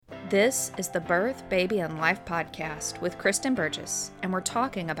This is the Birth, Baby, and Life podcast with Kristen Burgess, and we're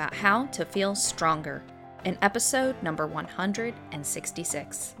talking about how to feel stronger in episode number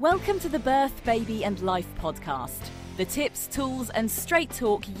 166. Welcome to the Birth, Baby, and Life podcast. The tips, tools, and straight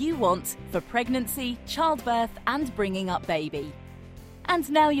talk you want for pregnancy, childbirth, and bringing up baby. And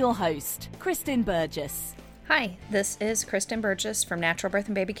now your host, Kristen Burgess. Hi, this is Kristen Burgess from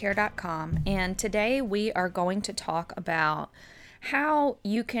naturalbirthandbabycare.com, and today we are going to talk about how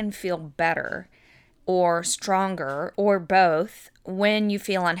you can feel better or stronger or both when you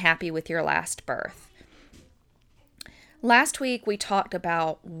feel unhappy with your last birth. Last week we talked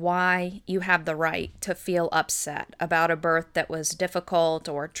about why you have the right to feel upset about a birth that was difficult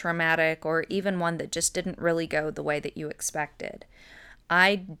or traumatic or even one that just didn't really go the way that you expected.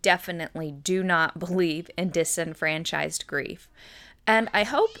 I definitely do not believe in disenfranchised grief. And I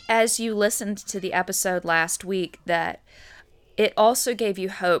hope as you listened to the episode last week that it also gave you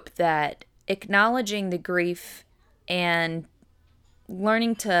hope that acknowledging the grief and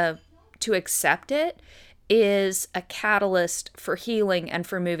learning to accept it is a catalyst for healing and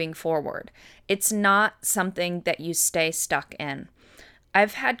for moving forward. It's not something that you stay stuck in.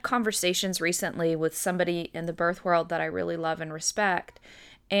 I've had conversations recently with somebody in the birth world that I really love and respect,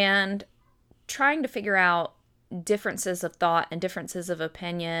 and trying to figure out differences of thought and differences of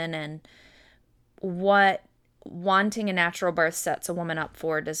opinion and what wanting a natural birth sets a woman up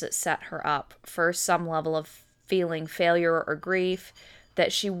for. Does it set her up for some level of feeling failure or grief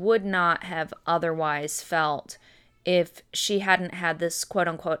that she would not have otherwise felt if she hadn't had this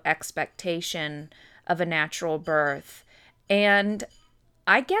quote-unquote expectation of a natural birth? And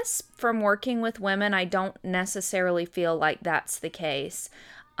I guess from working with women, I don't necessarily feel like that's the case.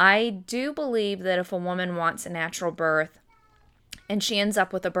 I do believe that if a woman wants a natural birth and she ends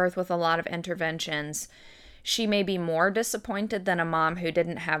up with a birth with a lot of interventions, she may be more disappointed than a mom who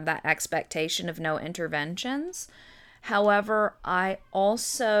didn't have that expectation of no interventions. However, I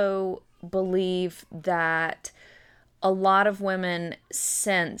also believe that a lot of women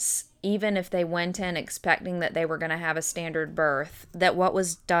sense, even if they went in expecting that they were going to have a standard birth, that what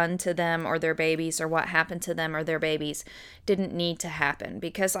was done to them or their babies or what happened to them or their babies didn't need to happen.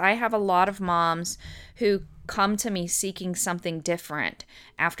 Because I have a lot of moms who come to me seeking something different.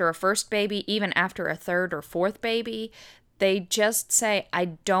 After a first baby, even after a third or fourth baby, they just say, I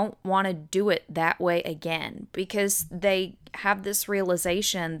don't want to do it that way again, because they have this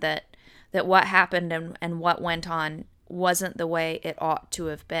realization that what happened and what went on wasn't the way it ought to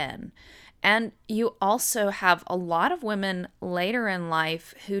have been. And you also have a lot of women later in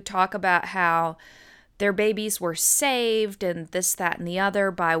life who talk about how their babies were saved and this, that, and the other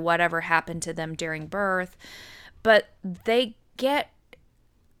by whatever happened to them during birth. But they get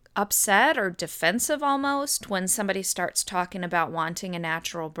upset or defensive almost when somebody starts talking about wanting a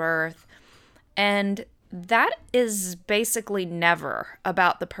natural birth. And that is basically never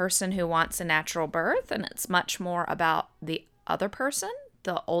about the person who wants a natural birth, and it's much more about the other person,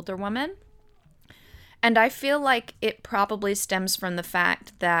 the older woman. And I feel like it probably stems from the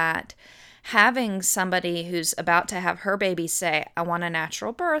fact that having somebody who's about to have her baby say, I want a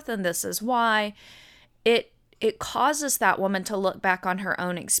natural birth and this is why, it causes that woman to look back on her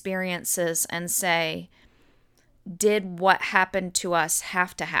own experiences and say, did what happened to us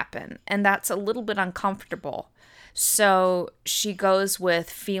have to happen? And that's a little bit uncomfortable. So she goes with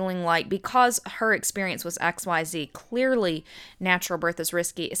feeling like, because her experience was XYZ, clearly natural birth is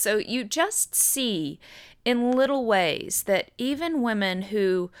risky. So you just see in little ways that even women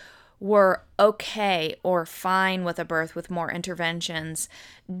who were okay or fine with a birth with more interventions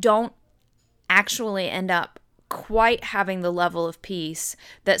don't actually end up quite having the level of peace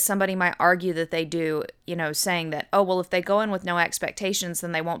that somebody might argue that they do, saying that, oh, well, if they go in with no expectations,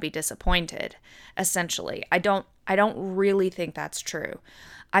 then they won't be disappointed, essentially. I don't really think that's true.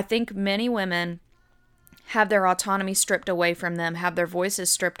 I think many women have their autonomy stripped away from them, have their voices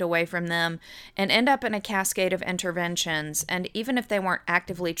stripped away from them, and end up in a cascade of interventions. And even if they weren't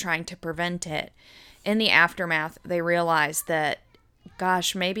actively trying to prevent it, in the aftermath, they realize that,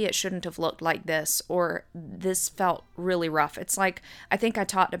 gosh, maybe it shouldn't have looked like this, or this felt really rough. It's like, I think I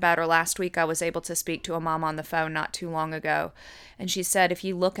talked about her last week. I was able to speak to a mom on the phone not too long ago, and she said, if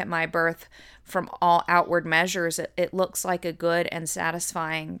you look at my birth from all outward measures, it looks like a good and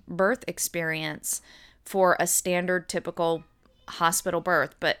satisfying birth experience for a standard, typical hospital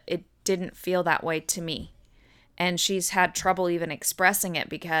birth, but it didn't feel that way to me. And she's had trouble even expressing it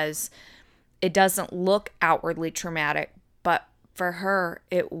because it doesn't look outwardly traumatic, but for her,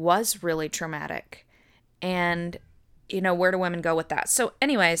 it was really traumatic. And, where do women go with that? So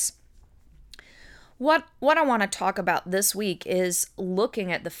anyways, What I want to talk about this week is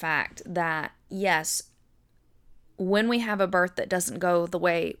looking at the fact that, yes, when we have a birth that doesn't go the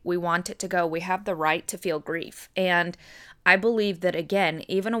way we want it to go, we have the right to feel grief. And I believe that, again,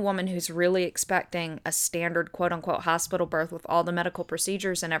 even a woman who's really expecting a standard quote unquote hospital birth with all the medical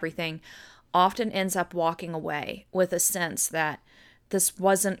procedures and everything often ends up walking away with a sense that this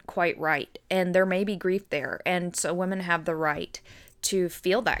wasn't quite right. And there may be grief there. And so women have the right to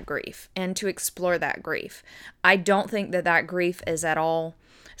feel that grief and to explore that grief. I don't think that grief is at all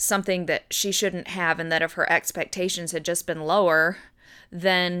something that she shouldn't have, and that if her expectations had just been lower,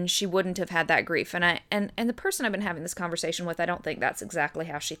 then she wouldn't have had that grief. And the person I've been having this conversation with, I don't think that's exactly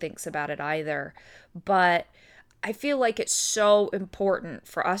how she thinks about it either. But I feel like it's so important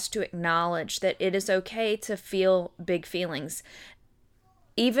for us to acknowledge that it is okay to feel big feelings,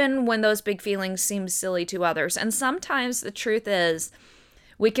 even when those big feelings seem silly to others. And sometimes the truth is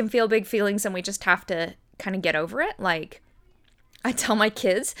we can feel big feelings and we just have to kind of get over it. Like I tell my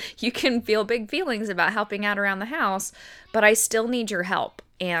kids, you can feel big feelings about helping out around the house, but I still need your help.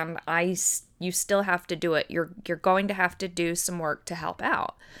 And you still have to do it. You're going to have to do some work to help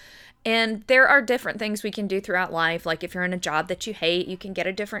out. And there are different things we can do throughout life. Like if you're in a job that you hate, you can get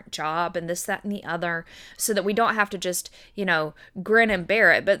a different job and this, that, and the other, so that we don't have to just, grin and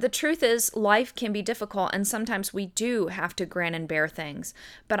bear it. But the truth is life can be difficult, and sometimes we do have to grin and bear things.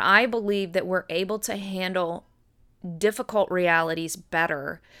 But I believe that we're able to handle difficult realities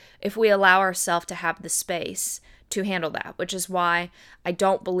better if we allow ourselves to have the space to handle that, which is why I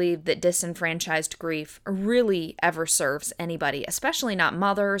don't believe that disenfranchised grief really ever serves anybody, especially not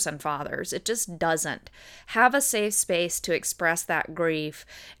mothers and fathers. It just doesn't. Have a safe space to express that grief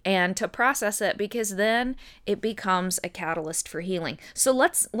and to process it, because then it becomes a catalyst for healing. So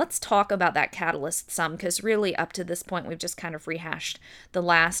let's talk about that catalyst some, because really up to this point we've just kind of rehashed the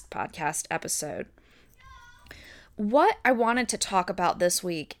last podcast episode. What I wanted to talk about this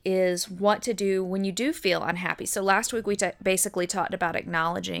week is what to do when you do feel unhappy. So last week we basically talked about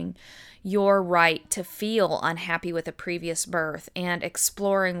acknowledging your right to feel unhappy with a previous birth and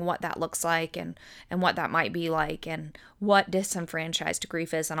exploring what that looks like and what that might be like and what disenfranchised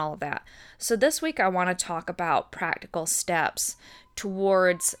grief is and all of that. So this week I want to talk about practical steps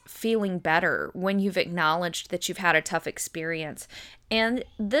towards feeling better when you've acknowledged that you've had a tough experience. And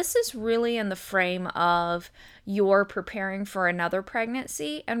this is really in the frame of you're preparing for another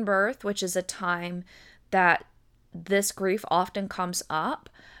pregnancy and birth, which is a time that this grief often comes up.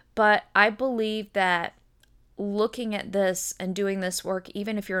 But I believe that looking at this and doing this work,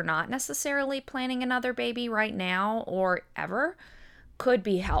 even if you're not necessarily planning another baby right now or ever, could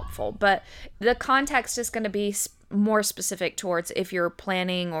be helpful. But the context is going to be more specific towards if you're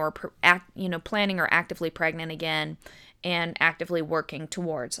planning or planning or actively pregnant again and actively working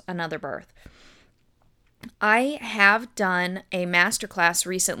towards another birth. I have done a masterclass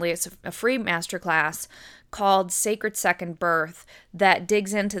recently. It's a free masterclass called Sacred Second Birth that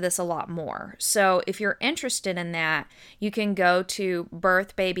digs into this a lot more. So if you're interested in that, you can go to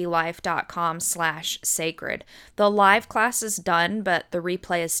birthbabylife.com/sacred. The live class is done, but the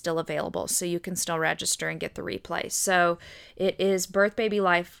replay is still available, so you can still register and get the replay. So it is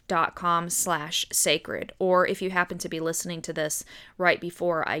birthbabylife.com/sacred. Or if you happen to be listening to this right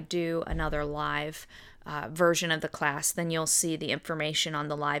before I do another live version of the class, then you'll see the information on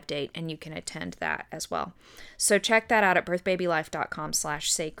the live date and you can attend that as well. So check that out at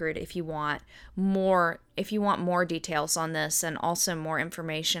birthbabylife.com/sacred if you want more details on this, and also more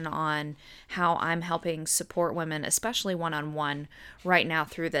information on how I'm helping support women, especially one-on-one right now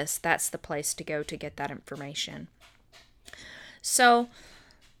through this. That's the place to go to get that information. So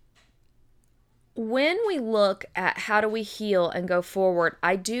when we look at how do we heal and go forward,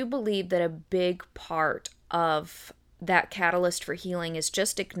 I do believe that a big part of that catalyst for healing is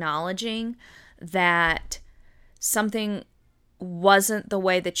just acknowledging that something wasn't the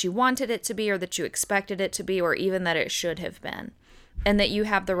way that you wanted it to be, or that you expected it to be, or even that it should have been, and that you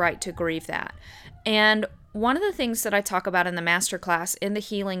have the right to grieve that. And one of the things that I talk about in the masterclass in the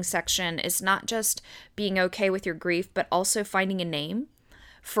healing section is not just being okay with your grief, but also finding a name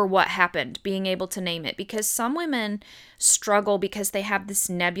for what happened, being able to name it. Because some women struggle because they have this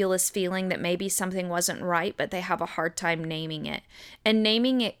nebulous feeling that maybe something wasn't right, but they have a hard time naming it. And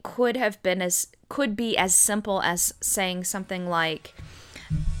naming it could be as simple as saying something like,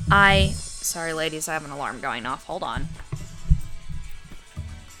 sorry ladies, I have an alarm going off. Hold on.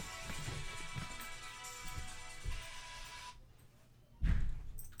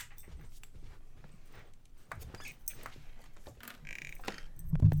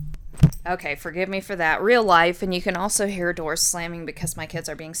 Okay, forgive me for that. Real life, and you can also hear doors slamming because my kids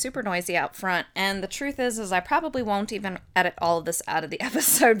are being super noisy out front. And the truth is I probably won't even edit all of this out of the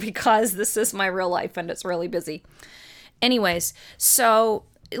episode because this is my real life and it's really busy. Anyways, so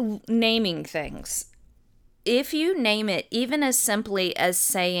naming things. If you name it, even as simply as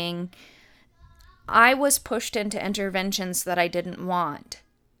saying, I was pushed into interventions that I didn't want,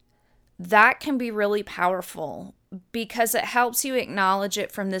 that can be really powerful because it helps you acknowledge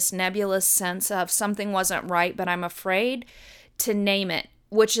it from this nebulous sense of something wasn't right, but I'm afraid to name it,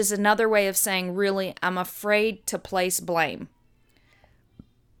 which is another way of saying, really, I'm afraid to place blame.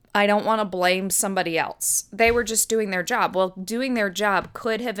 I don't want to blame somebody else. They were just doing their job. Well, doing their job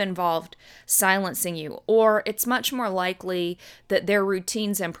could have involved silencing you, or it's much more likely that their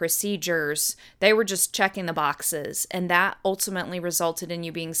routines and procedures, they were just checking the boxes, and that ultimately resulted in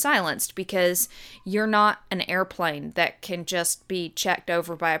you being silenced because you're not an airplane that can just be checked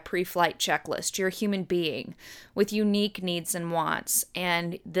over by a pre-flight checklist. You're a human being with unique needs and wants,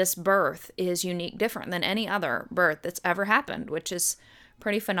 and this birth is unique, different than any other birth that's ever happened, which is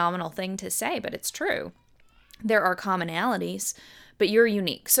pretty phenomenal thing to say, but it's true. There are commonalities, but you're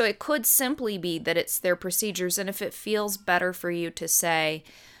unique. So it could simply be that it's their procedures, and if it feels better for you to say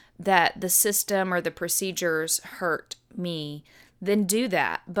that the system or the procedures hurt me, then do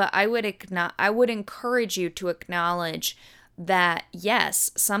that. But I would encourage you to acknowledge that yes,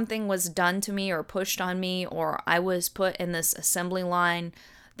 something was done to me or pushed on me, or I was put in this assembly line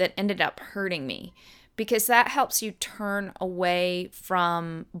that ended up hurting me. Because that helps you turn away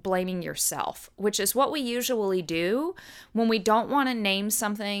from blaming yourself, which is what we usually do when we don't want to name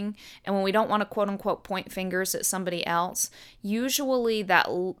something and when we don't want to quote unquote point fingers at somebody else. Usually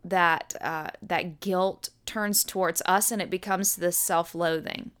that guilt turns towards us and it becomes this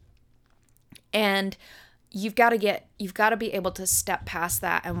self-loathing. And you've got to be able to step past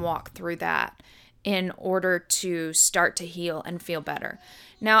that and walk through that in order to start to heal and feel better.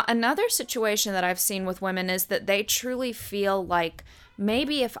 Now, another situation that I've seen with women is that they truly feel like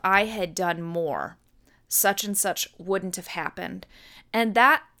maybe if I had done more, such and such wouldn't have happened. And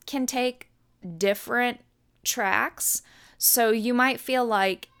that can take different tracks. So you might feel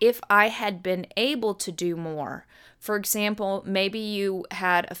like if I had been able to do more, for example, maybe you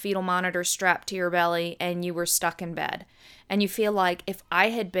had a fetal monitor strapped to your belly and you were stuck in bed. And you feel like if I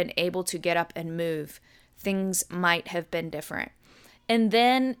had been able to get up and move, things might have been different. And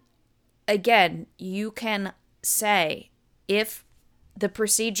then, again, you can say, if the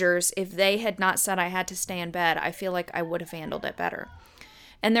procedures, if they had not said I had to stay in bed, I feel like I would have handled it better.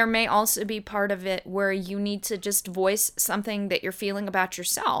 And there may also be part of it where you need to just voice something that you're feeling about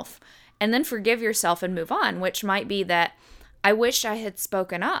yourself and then forgive yourself and move on, which might be that I wish I had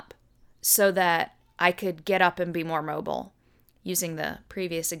spoken up so that I could get up and be more mobile, using the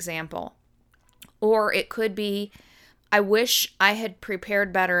previous example. Or it could be, I wish I had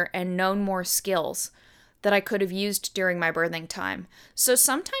prepared better and known more skills that I could have used during my birthing time. So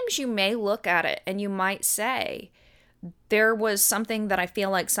sometimes you may look at it and you might say, there was something that I feel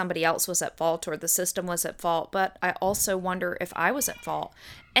like somebody else was at fault or the system was at fault, but I also wonder if I was at fault.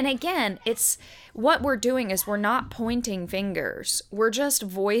 And again, it's what we're doing is we're not pointing fingers. We're just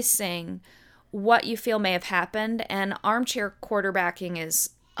voicing what you feel may have happened, and armchair quarterbacking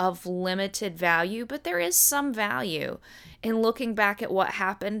is of limited value, but there is some value in looking back at what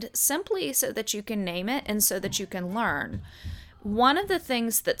happened simply so that you can name it and so that you can learn. One of the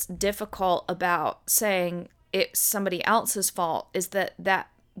things that's difficult about saying it's somebody else's fault is that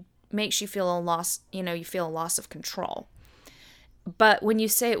makes you feel a loss, you feel a loss of control. But when you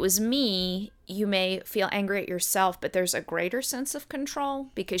say it was me, you may feel angry at yourself, but there's a greater sense of control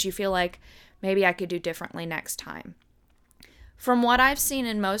because you feel like maybe I could do differently next time. From what I've seen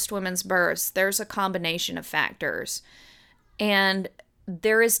in most women's births, there's a combination of factors. And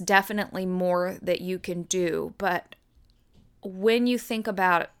there is definitely more that you can do. But when you think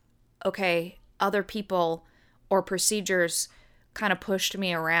about, okay, other people or procedures kind of pushed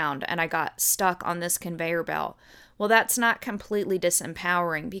me around and I got stuck on this conveyor belt, well, that's not completely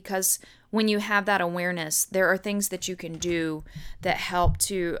disempowering, because when you have that awareness, there are things that you can do that help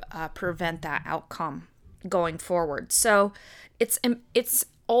to prevent that outcome going forward. So it's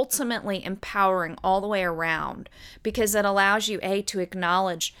ultimately empowering all the way around, because it allows you, A, to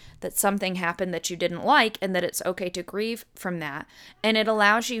acknowledge that something happened that you didn't like and that it's okay to grieve from that. And it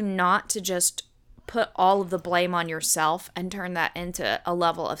allows you not to just put all of the blame on yourself and turn that into a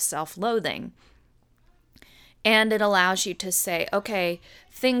level of self-loathing. And it allows you to say, okay,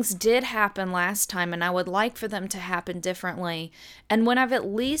 things did happen last time and I would like for them to happen differently. And when I've at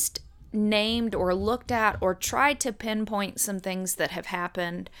least named or looked at or tried to pinpoint some things that have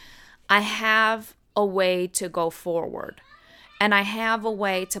happened, I have a way to go forward, and I have a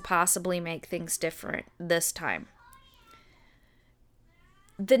way to possibly make things different this time.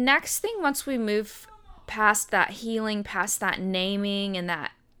 The next thing, once we move past that healing, past that naming and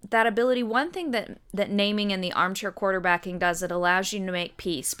that ability, one thing that naming and the armchair quarterbacking does, it allows you to make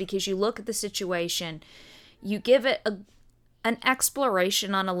peace, because you look at the situation, you give it an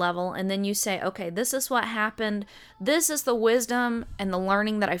exploration on a level, and then you say, okay, this is what happened. This is the wisdom and the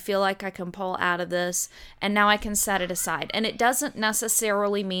learning that I feel like I can pull out of this, and now I can set it aside. And it doesn't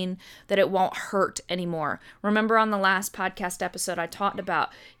necessarily mean that it won't hurt anymore. Remember on the last podcast episode, I talked about,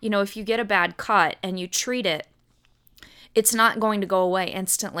 if you get a bad cut and you treat it, it's not going to go away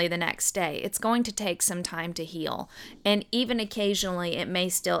instantly the next day. It's going to take some time to heal. And even occasionally it may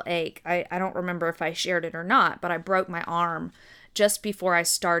still ache. I don't remember if I shared it or not, but I broke my arm just before I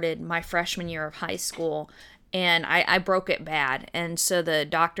started my freshman year of high school. And I broke it bad. And so the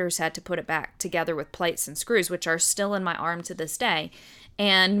doctors had to put it back together with plates and screws, which are still in my arm to this day.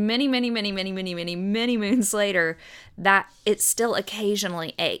 And many moons later, that it still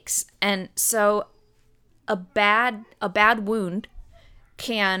occasionally aches. And so a bad wound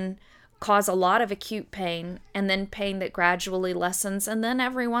can cause a lot of acute pain, and then pain that gradually lessens, and then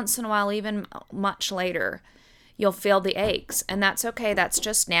every once in a while, even much later, you'll feel the aches, and that's okay. That's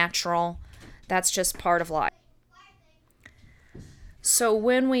just natural. That's just part of life. So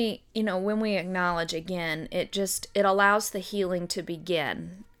when we acknowledge again, it allows the healing to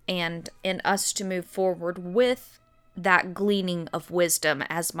begin, and in us to move forward with that gleaning of wisdom,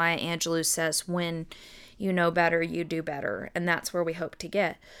 as Maya Angelou says, when you know better, you do better. And that's where we hope to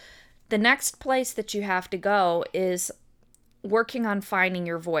get. The next place that you have to go is working on finding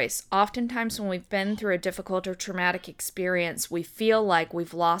your voice. Oftentimes when we've been through a difficult or traumatic experience, we feel like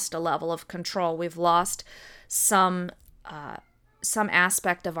we've lost a level of control. We've lost some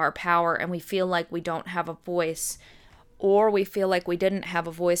aspect of our power, and we feel like we don't have a voice, or we feel like we didn't have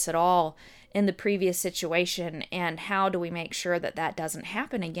a voice at all in the previous situation. And how do we make sure that that doesn't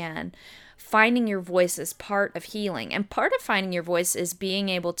happen again? Finding your voice is part of healing. And part of finding your voice is being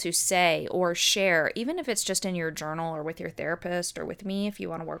able to say or share, even if it's just in your journal or with your therapist or with me, if you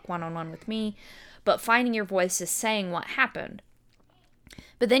want to work one-on-one with me. But finding your voice is saying what happened.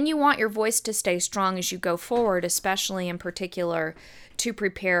 But then you want your voice to stay strong as you go forward, especially in particular to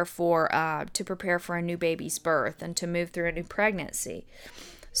prepare for a new baby's birth and to move through a new pregnancy.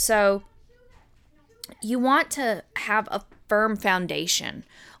 So you want to have a firm foundation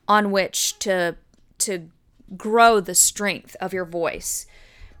on which to grow the strength of your voice.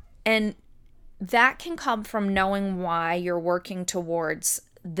 And that can come from knowing why you're working towards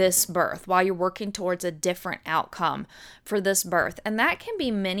this birth, why you're working towards a different outcome for this birth. And that can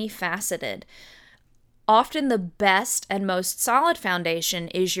be many faceted. Often the best and most solid foundation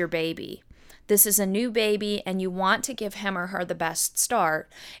is your baby. This is a new baby, and you want to give him or her the best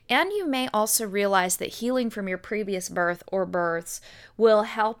start. And you may also realize that healing from your previous birth or births will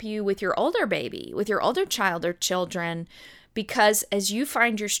help you with your older baby, with your older child or children, because as you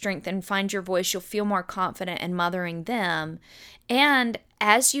find your strength and find your voice, you'll feel more confident in mothering them. And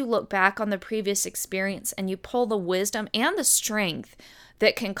as you look back on the previous experience and you pull the wisdom and the strength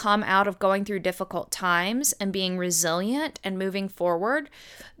that can come out of going through difficult times and being resilient and moving forward,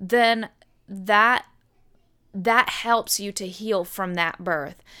 then that helps you to heal from that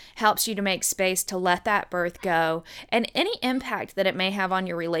birth, helps you to make space to let that birth go, and any impact that it may have on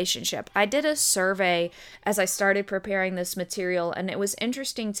your relationship. I did a survey as I started preparing this material, and it was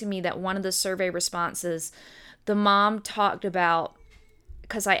interesting to me that one of the survey responses, the mom talked about,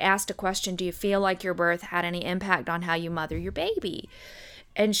 because I asked a question, do you feel like your birth had any impact on how you mother your baby?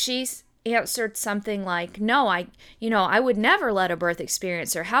 And she's answered something like, no, I would never let a birth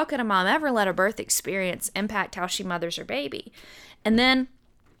experience, or how could a mom ever let a birth experience impact how she mothers her baby? And then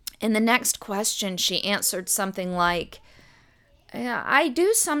in the next question, she answered something like, yeah, I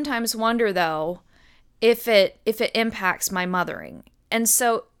do sometimes wonder though, if it impacts my mothering. And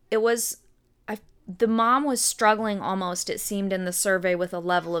so the mom was struggling almost, it seemed in the survey, with a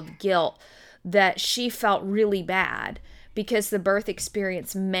level of guilt that she felt really bad because the birth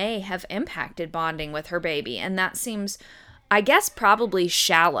experience may have impacted bonding with her baby. And that seems, I guess, probably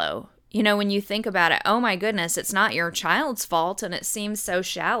shallow. When you think about it, oh my goodness, it's not your child's fault, and it seems so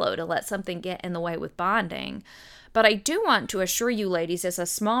shallow to let something get in the way with bonding. But I do want to assure you, ladies, as a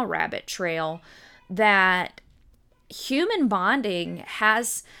small rabbit trail, that human bonding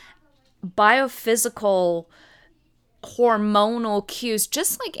has biophysical, hormonal cues,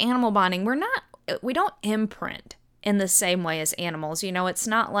 just like animal bonding. We don't imprint in the same way as animals. It's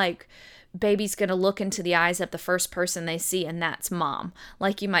not like baby's going to look into the eyes of the first person they see, and that's mom.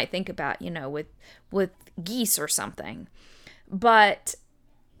 Like you might think about, with geese or something. But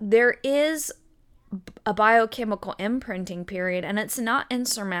there is a biochemical imprinting period, and it's not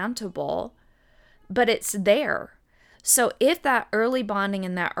insurmountable, but it's there. So if that early bonding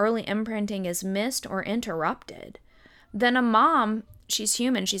and that early imprinting is missed or interrupted, then a mom, she's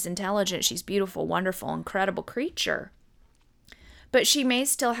human, she's intelligent, she's beautiful, wonderful, incredible creature. But she may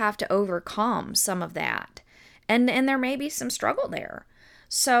still have to overcome some of that. And there may be some struggle there.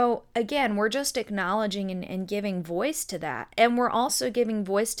 So again, we're just acknowledging and giving voice to that. And we're also giving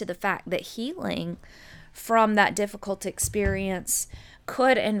voice to the fact that healing from that difficult experience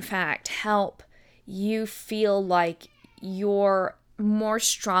could in fact help you feel like you're more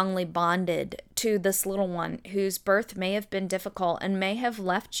strongly bonded to this little one whose birth may have been difficult and may have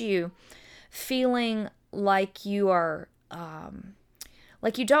left you feeling like you are,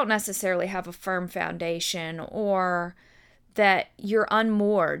 like you don't necessarily have a firm foundation, or that you're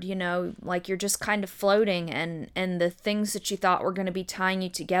unmoored, like you're just kind of floating, and the things that you thought were going to be tying you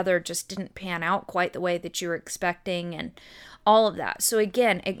together just didn't pan out quite the way that you were expecting, and all of that. So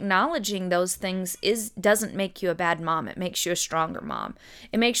again, acknowledging those things doesn't make you a bad mom. It makes you a stronger mom.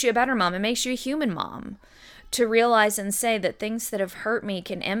 It makes you a better mom. It makes you a human mom. To realize and say that things that have hurt me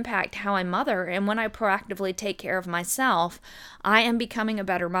can impact how I mother, and when I proactively take care of myself, I am becoming a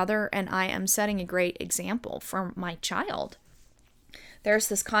better mother, and I am setting a great example for my child. There's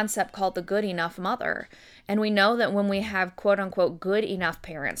this concept called the good enough mother, and we know that when we have quote-unquote good enough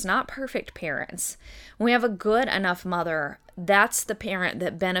parents, not perfect parents, when we have a good enough mother, that's the parent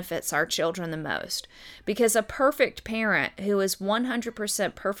that benefits our children the most. Because a perfect parent who is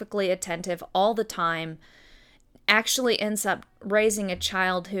 100% perfectly attentive all the time actually ends up raising a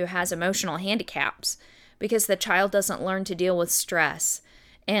child who has emotional handicaps, because the child doesn't learn to deal with stress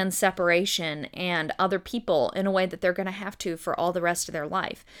and separation and other people in a way that they're going to have to for all the rest of their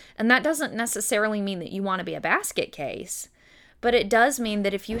life. And that doesn't necessarily mean that you want to be a basket case, but it does mean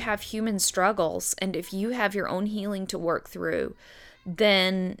that if you have human struggles and if you have your own healing to work through,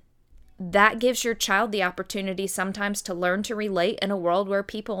 then that gives your child the opportunity sometimes to learn to relate in a world where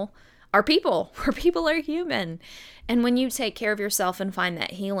people are people, where people are human. And when you take care of yourself and find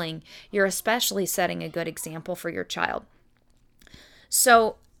that healing, you're especially setting a good example for your child.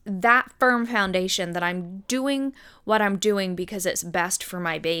 So that firm foundation that I'm doing what I'm doing because it's best for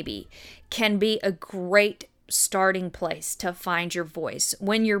my baby can be a great starting place to find your voice.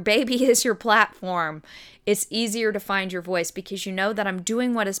 When your baby is your platform, it's easier to find your voice because you know that I'm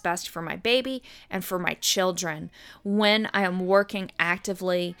doing what is best for my baby and for my children when I am working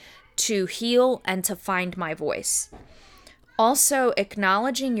actively to heal and to find my voice. Also,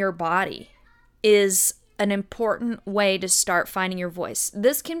 acknowledging your body is an important way to start finding your voice.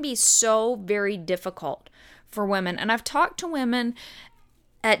 This can be so very difficult for women. And I've talked to women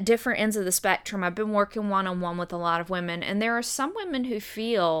at different ends of the spectrum. I've been working one-on-one with a lot of women, and there are some women who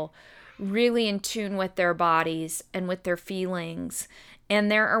feel really in tune with their bodies and with their feelings,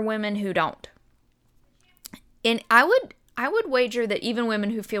 and there are women who don't. And I would wager that even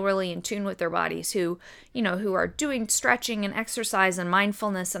women who feel really in tune with their bodies, who are doing stretching and exercise and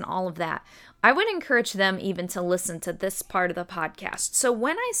mindfulness and all of that, I would encourage them even to listen to this part of the podcast. So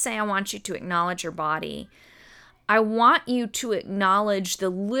when I say I want you to acknowledge your body, I want you to acknowledge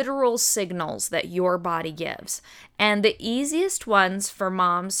the literal signals that your body gives. And the easiest ones for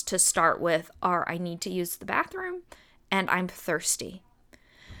moms to start with are, I need to use the bathroom and I'm thirsty.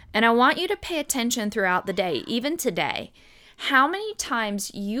 And I want you to pay attention throughout the day, even today, how many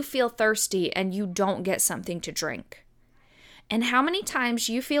times you feel thirsty and you don't get something to drink. And how many times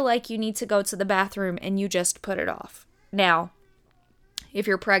you feel like you need to go to the bathroom and you just put it off. Now, if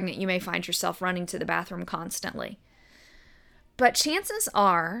you're pregnant, you may find yourself running to the bathroom constantly. But chances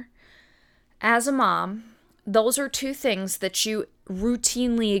are, as a mom, those are two things that you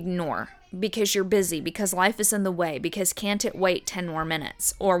routinely ignore because you're busy, because life is in the way, because can't it wait 10 more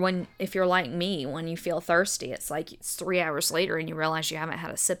minutes? Or if you're like me, when you feel thirsty, it's 3 hours later and you realize you haven't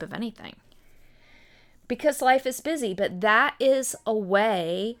had a sip of anything. Because life is busy, but that is a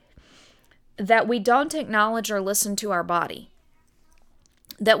way that we don't acknowledge or listen to our body.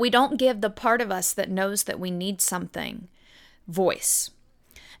 That we don't give the part of us that knows that we need something voice.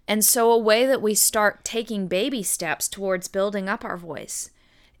 And so a way that we start taking baby steps towards building up our voice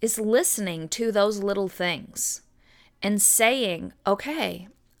is listening to those little things and saying, okay,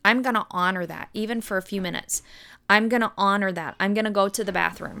 I'm going to honor that, even for a few minutes. I'm going to honor that. I'm going to go to the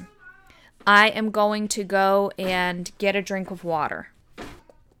bathroom. I am going to go and get a drink of water.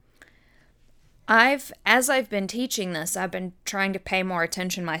 As I've been teaching this, I've been trying to pay more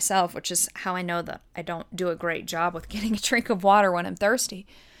attention myself, which is how I know that I don't do a great job with getting a drink of water when I'm thirsty.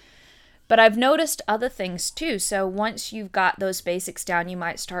 But I've noticed other things too. So once you've got those basics down, you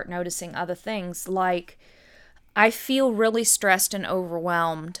might start noticing other things like I feel really stressed and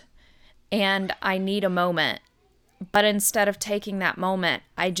overwhelmed and I need a moment. But instead of taking that moment,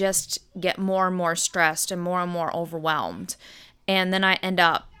 I just get more and more stressed and more overwhelmed. And then I end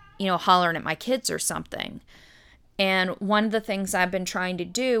up, hollering at my kids or something. And one of the things I've been trying to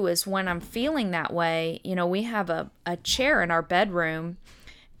do is when I'm feeling that way, we have a chair in our bedroom,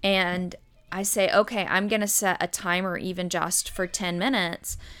 and I say, okay, I'm going to set a timer even just for 10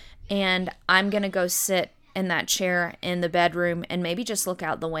 minutes, and I'm going to go sit in that chair in the bedroom and maybe just look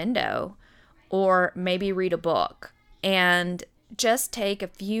out the window or maybe read a book and just take a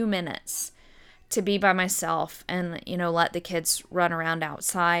few minutes to be by myself and, let the kids run around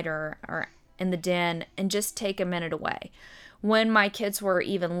outside or in the den and just take a minute away. When my kids were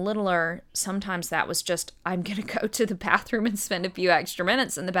even littler, sometimes that was just, I'm going to go to the bathroom and spend a few extra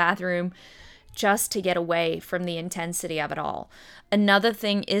minutes in the bathroom just to get away from the intensity of it all. Another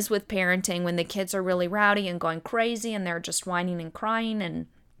thing is with parenting, when the kids are really rowdy and going crazy and they're just whining and crying and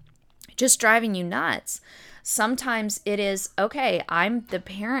just driving you nuts. Sometimes it is, okay, I'm the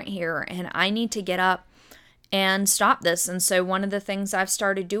parent here and I need to get up and stop this. And so one of the things I've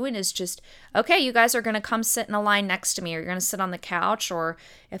started doing is just, okay, you guys are going to come sit in a line next to me, or you're going to sit on the couch, or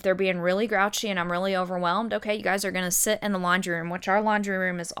if they're being really grouchy and I'm really overwhelmed, okay, you guys are going to sit in the laundry room, which our laundry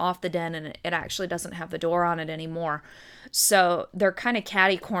room is off the den and it actually doesn't have the door on it anymore. So they're kind of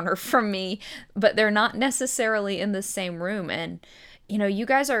catty corner from me, but they're not necessarily in the same room. And,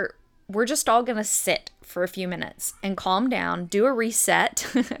 we're just all going to sit for a few minutes and calm down, do a reset,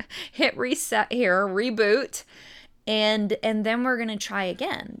 hit reset here, reboot, and then we're going to try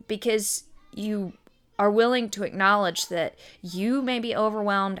again, because you are willing to acknowledge that you may be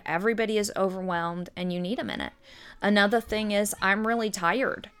overwhelmed, everybody is overwhelmed, and you need a minute. Another thing is I'm really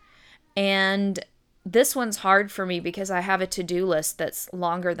tired, and this one's hard for me because I have a to-do list that's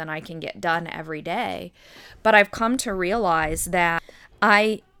longer than I can get done every day, but I've come to realize that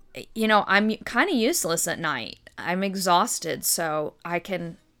I'm kind of useless at night. I'm exhausted, so I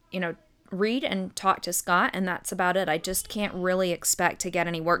can, read and talk to Scott, and that's about it. I just can't really expect to get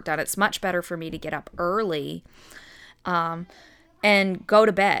any work done. It's much better for me to get up early and go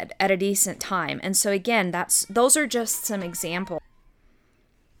to bed at a decent time. And so again, those are just some examples.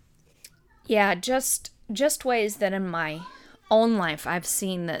 Yeah, just ways that in my own life I've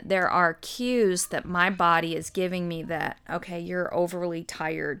seen that there are cues that my body is giving me that, okay, you're overly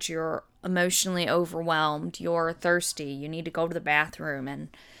tired, you're emotionally overwhelmed, you're thirsty, you need to go to the bathroom,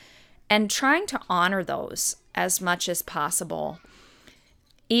 and trying to honor those as much as possible,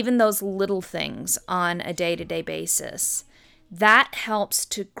 even those little things on a day-to-day basis. That helps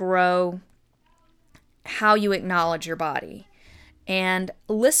to grow how you acknowledge your body and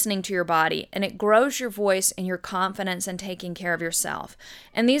listening to your body, and it grows your voice and your confidence in taking care of yourself.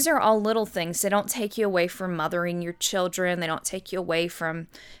 And these are all little things. They don't take you away from mothering your children. They don't take you away from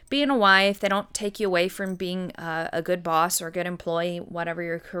being a wife. They don't take you away from being a good boss or a good employee, whatever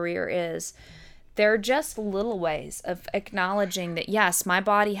your career is. They're just little ways of acknowledging that, yes, my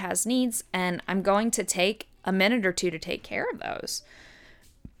body has needs, and I'm going to take a minute or two to take care of those.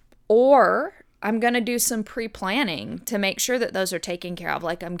 Or I'm going to do some pre-planning to make sure that those are taken care of.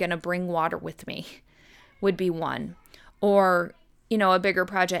 Like I'm going to bring water with me would be one. Or, a bigger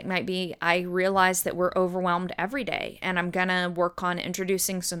project might be I realize that we're overwhelmed every day, and I'm going to work on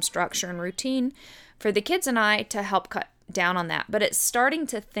introducing some structure and routine for the kids and I to help cut down on that. But it's starting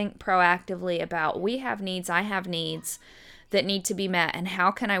to think proactively about we have needs, I have needs that need to be met, and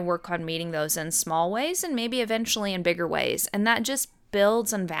how can I work on meeting those in small ways and maybe eventually in bigger ways. And that just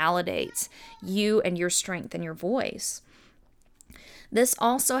builds and validates you and your strength and your voice. This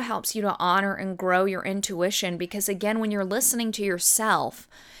also helps you to honor and grow your intuition, because again, when you're listening to yourself,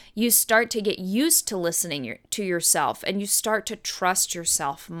 you start to get used to listening to yourself, and you start to trust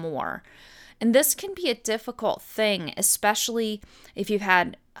yourself more. And this can be a difficult thing, especially if you've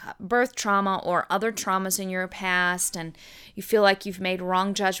had birth trauma or other traumas in your past and you feel like you've made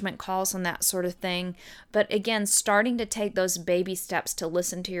wrong judgment calls and that sort of thing. But again, starting to take those baby steps to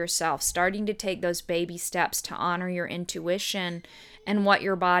listen to yourself, starting to take those baby steps to honor your intuition and what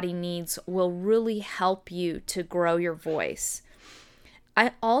your body needs will really help you to grow your voice.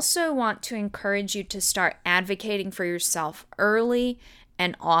 I also want to encourage you to start advocating for yourself early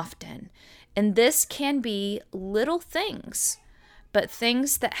and often. And this can be little things, but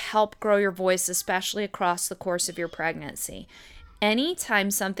things that help grow your voice, especially across the course of your pregnancy.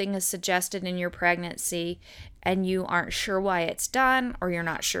 anytime something is suggested in your pregnancy and you aren't sure why it's done, or you're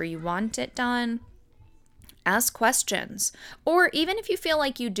not sure you want it done, ask questions. Or even if you feel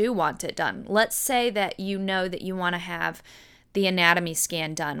like you do want it done, let's say that you know that you want to have the anatomy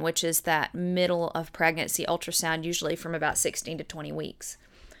scan done, which is that middle of pregnancy ultrasound, usually from about 16 to 20 weeks.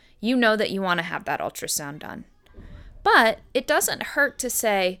 You know that you want to have that ultrasound done. But it doesn't hurt to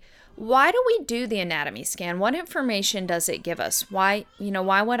say, why do we do the anatomy scan? What information does it give us? Why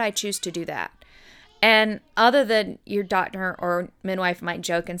would I choose to do that? And other than your doctor or midwife might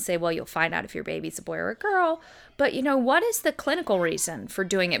joke and say, well, you'll find out if your baby's a boy or a girl. But, what is the clinical reason for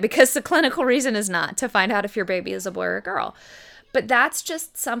doing it? Because the clinical reason is not to find out if your baby is a boy or a girl. But that's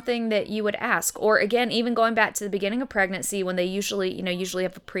just something that you would ask. Or again, even going back to the beginning of pregnancy, when they usually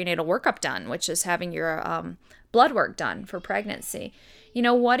have a prenatal workup done, which is having your blood work done for pregnancy.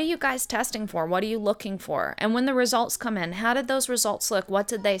 What are you guys testing for? What are you looking for? And when the results come in, how did those results look? What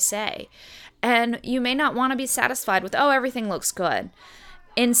did they say? And you may not want to be satisfied with, everything looks good.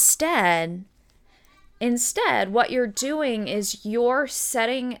 Instead, what you're doing is you're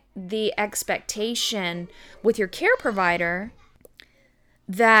setting the expectation with your care provider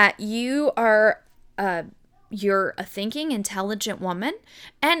that you're a thinking, intelligent woman.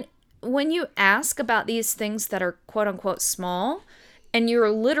 And when you ask about these things that are quote unquote small, and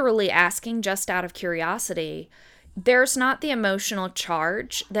you're literally asking just out of curiosity, there's not the emotional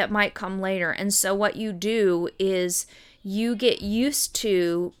charge that might come later. And so what you do is you get used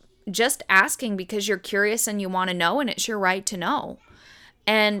to just asking because you're curious and you want to know, and it's your right to know.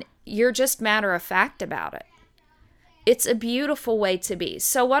 And you're just matter of fact about it. It's a beautiful way to be.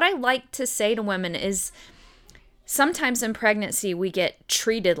 So what I like to say to women is, sometimes in pregnancy, we get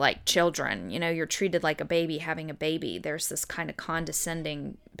treated like children. You're treated like a baby having a baby. There's this kind of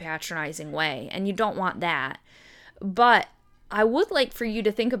condescending, patronizing way, and you don't want that. But I would like for you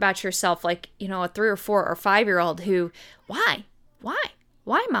to think about yourself like, a 3 or 4 or 5-year-old who, why,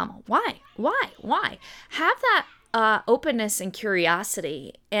 mama? Why? Have that openness and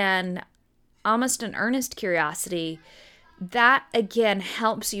curiosity, and almost an earnest curiosity. That, again,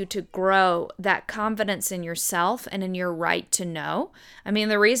 helps you to grow that confidence in yourself and in your right to know. I mean,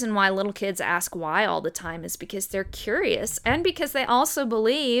 the reason why little kids ask why all the time is because they're curious, and because they also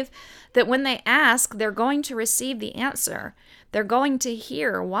believe that when they ask, they're going to receive the answer. They're going to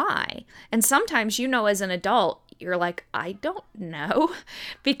hear why. And sometimes, as an adult, you're like, I don't know,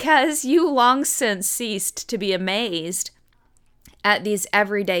 because you long since ceased to be amazed at these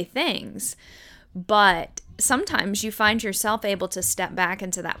everyday things. But sometimes you find yourself able to step back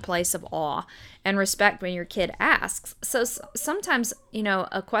into that place of awe and respect when your kid asks. So sometimes,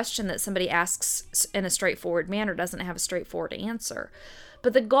 a question that somebody asks in a straightforward manner doesn't have a straightforward answer.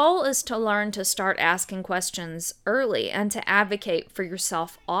 But the goal is to learn to start asking questions early and to advocate for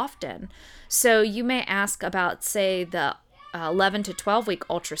yourself often. So you may ask about, say, the 11 to 12 week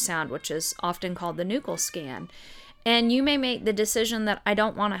ultrasound, which is often called the nuchal scan. And you may make the decision that I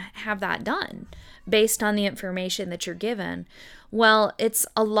don't want to have that done based on the information that you're given. Well, it's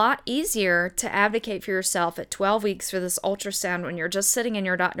a lot easier to advocate for yourself at 12 weeks for this ultrasound when you're just sitting in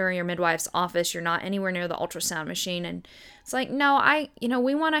your doctor or your midwife's office. You're not anywhere near the ultrasound machine. And it's like, no,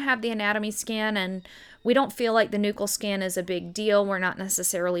 we want to have the anatomy scan, and we don't feel like the nuchal scan is a big deal. We're not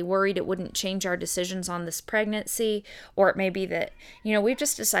necessarily worried it wouldn't change our decisions on this pregnancy. Or it may be that, we've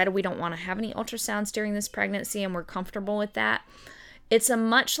just decided we don't want to have any ultrasounds during this pregnancy, and we're comfortable with that. It's a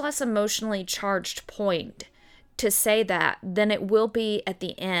much less emotionally charged point to say that than it will be at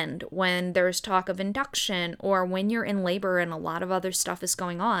the end when there's talk of induction or when you're in labor and a lot of other stuff is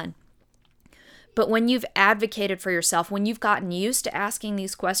going on. But when you've advocated for yourself, when you've gotten used to asking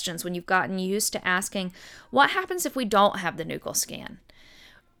these questions, when you've gotten used to asking, what happens if we don't have the nuchal scan?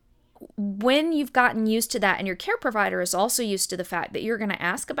 When you've gotten used to that, and your care provider is also used to the fact that you're going to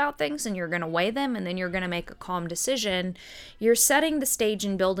ask about things and you're going to weigh them and then you're going to make a calm decision, you're setting the stage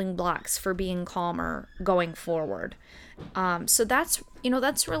and building blocks for being calmer going forward. So that's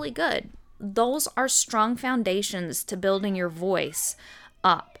really good. Those are strong foundations to building your voice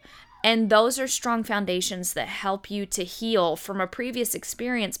up. And those are strong foundations that help you to heal from a previous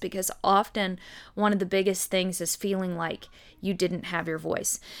experience, because often one of the biggest things is feeling like you didn't have your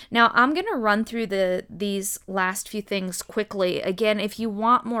voice. Now, I'm going to run through these last few things quickly. Again, if you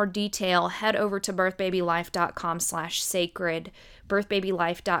want more detail, head over to birthbabylife.com/sacred,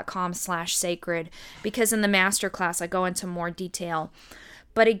 birthbabylife.com/sacred, because in the masterclass I go into more detail.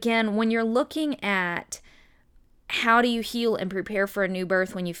 But again, when you're looking at how do you heal and prepare for a new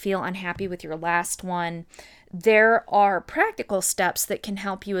birth when you feel unhappy with your last one, there are practical steps that can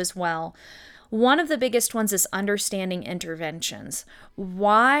help you as well. One of the biggest ones is understanding interventions.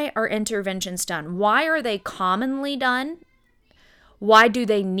 Why are interventions done? Why are they commonly done? Why do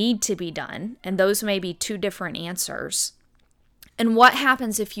they need to be done? And those may be two different answers. And what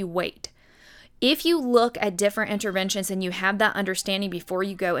happens if you wait? If you look at different interventions and you have that understanding before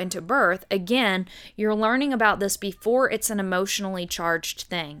you go into birth, again, you're learning about this before it's an emotionally charged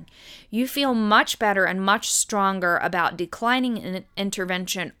thing. You feel much better and much stronger about declining an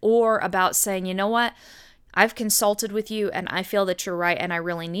intervention or about saying, you know what, I've consulted with you and I feel that you're right and I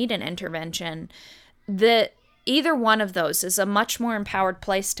really need an intervention. That either one of those is a much more empowered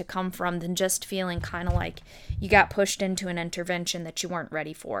place to come from than just feeling kind of like you got pushed into an intervention that you weren't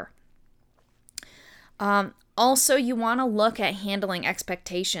ready for. Also, you want to look at handling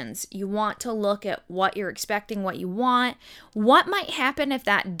expectations. You want to look at what you're expecting, what you want, what might happen if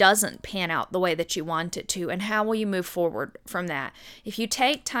that doesn't pan out the way that you want it to, and how will you move forward from that. If you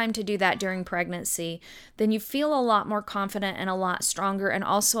take time to do that during pregnancy, then you feel a lot more confident and a lot stronger and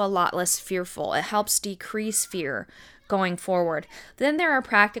also a lot less fearful. It helps decrease fear going forward. Then there are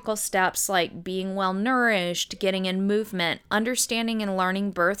practical steps like being well nourished, getting in movement, understanding and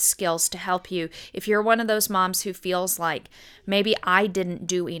learning birth skills to help you. If you're one of those moms who feels like maybe I didn't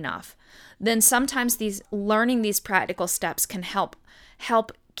do enough, then sometimes learning these practical steps can help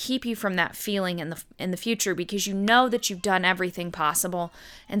keep you from that feeling in the future, because you know that you've done everything possible.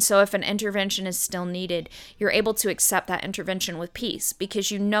 And so if an intervention is still needed, you're able to accept that intervention with peace, because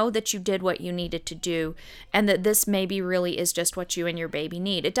you know that you did what you needed to do and that this maybe really is just what you and your baby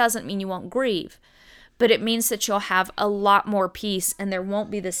need. It doesn't mean you won't grieve, but it means that you'll have a lot more peace and there won't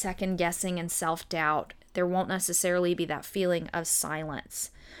be the second guessing and self-doubt. There won't necessarily be that feeling of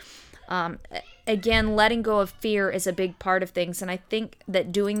silence. Again, letting go of fear is a big part of things. And I think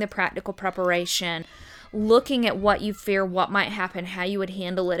that doing the practical preparation, looking at what you fear, what might happen, how you would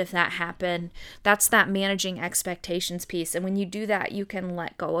handle it if that happened, that's that managing expectations piece. And when you do that, you can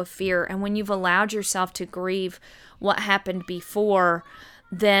let go of fear. And when you've allowed yourself to grieve what happened before,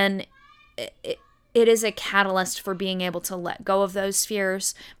 then it is a catalyst for being able to let go of those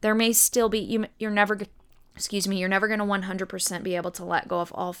fears. There may still be, you're never going to 100% be able to let go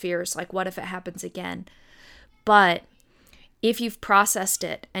of all fears. Like, what if it happens again? But if you've processed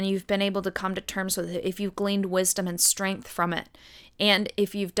it and you've been able to come to terms with it, if you've gleaned wisdom and strength from it, and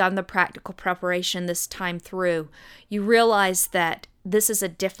if you've done the practical preparation this time through, you realize that this is a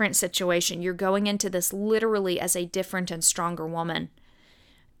different situation. You're going into this literally as a different and stronger woman,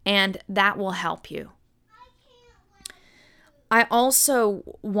 and that will help you. I also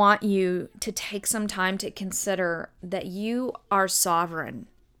want you to take some time to consider that you are sovereign.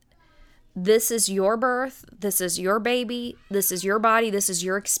 This is your birth. This is your baby. This is your body. This is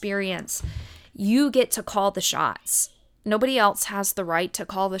your experience. You get to call the shots. Nobody else has the right to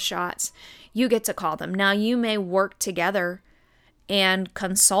call the shots. You get to call them. Now, you may work together and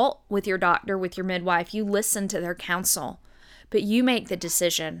consult with your doctor, with your midwife. You listen to their counsel, but you make the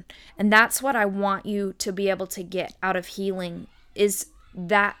decision. And that's what I want you to be able to get out of healing, is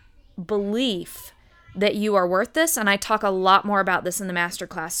that belief that you are worth this. And I talk a lot more about this in the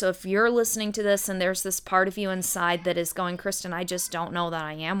masterclass. So if you're listening to this and there's this part of you inside that is going, Kristen, I just don't know that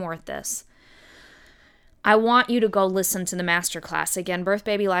I am worth this, I want you to go listen to the masterclass. Again,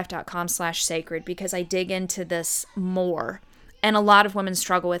 birthbabylife.com/sacred, because I dig into this more. And a lot of women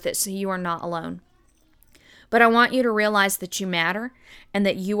struggle with it, so you are not alone. But I want you to realize that you matter and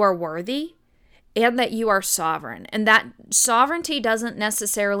that you are worthy and that you are sovereign. And that sovereignty doesn't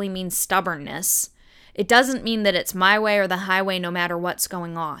necessarily mean stubbornness. It doesn't mean that it's my way or the highway no matter what's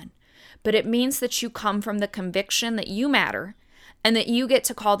going on. But it means that you come from the conviction that you matter and that you get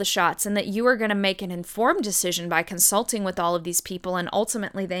to call the shots and that you are going to make an informed decision by consulting with all of these people. And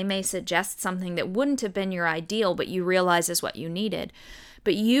ultimately, they may suggest something that wouldn't have been your ideal, but you realize is what you needed.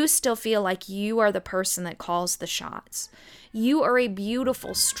 But you still feel like you are the person that calls the shots. You are a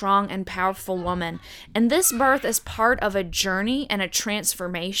beautiful, strong, and powerful woman. And this birth is part of a journey and a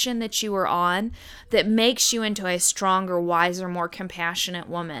transformation that you are on that makes you into a stronger, wiser, more compassionate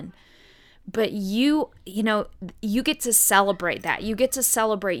woman. But you get to celebrate that. You get to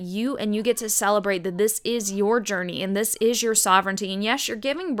celebrate you, and you get to celebrate that this is your journey and this is your sovereignty. And yes, you're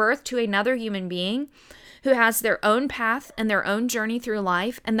giving birth to another human being who has their own path and their own journey through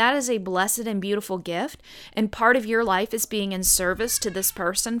life. And that is a blessed and beautiful gift. And part of your life is being in service to this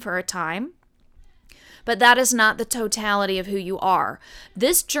person for a time. But that is not the totality of who you are.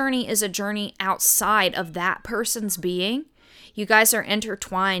 This journey is a journey outside of that person's being. You guys are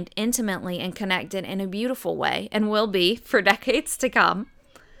intertwined intimately and connected in a beautiful way, and will be for decades to come.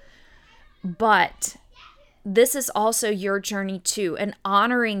 But this is also your journey too, and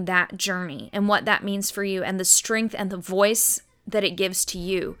honoring that journey and what that means for you and the strength and the voice that it gives to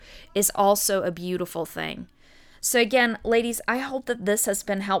you is also a beautiful thing. So again, ladies, I hope that this has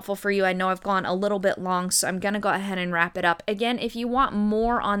been helpful for you. I know I've gone a little bit long, so I'm going to go ahead and wrap it up. Again, if you want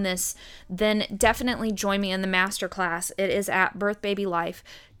more on this, then definitely join me in the masterclass. It is at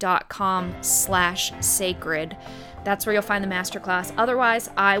birthbabylife.com/sacred. That's where you'll find the masterclass.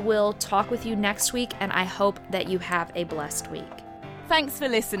 Otherwise, I will talk with you next week, and I hope that you have a blessed week. Thanks for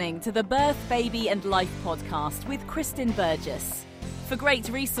listening to the Birth, Baby and Life podcast with Kristen Burgess. For great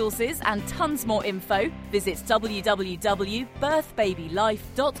resources and tons more info, visit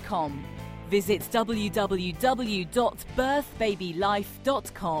www.birthbabylife.com. Visit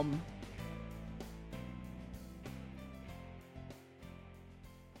www.birthbabylife.com.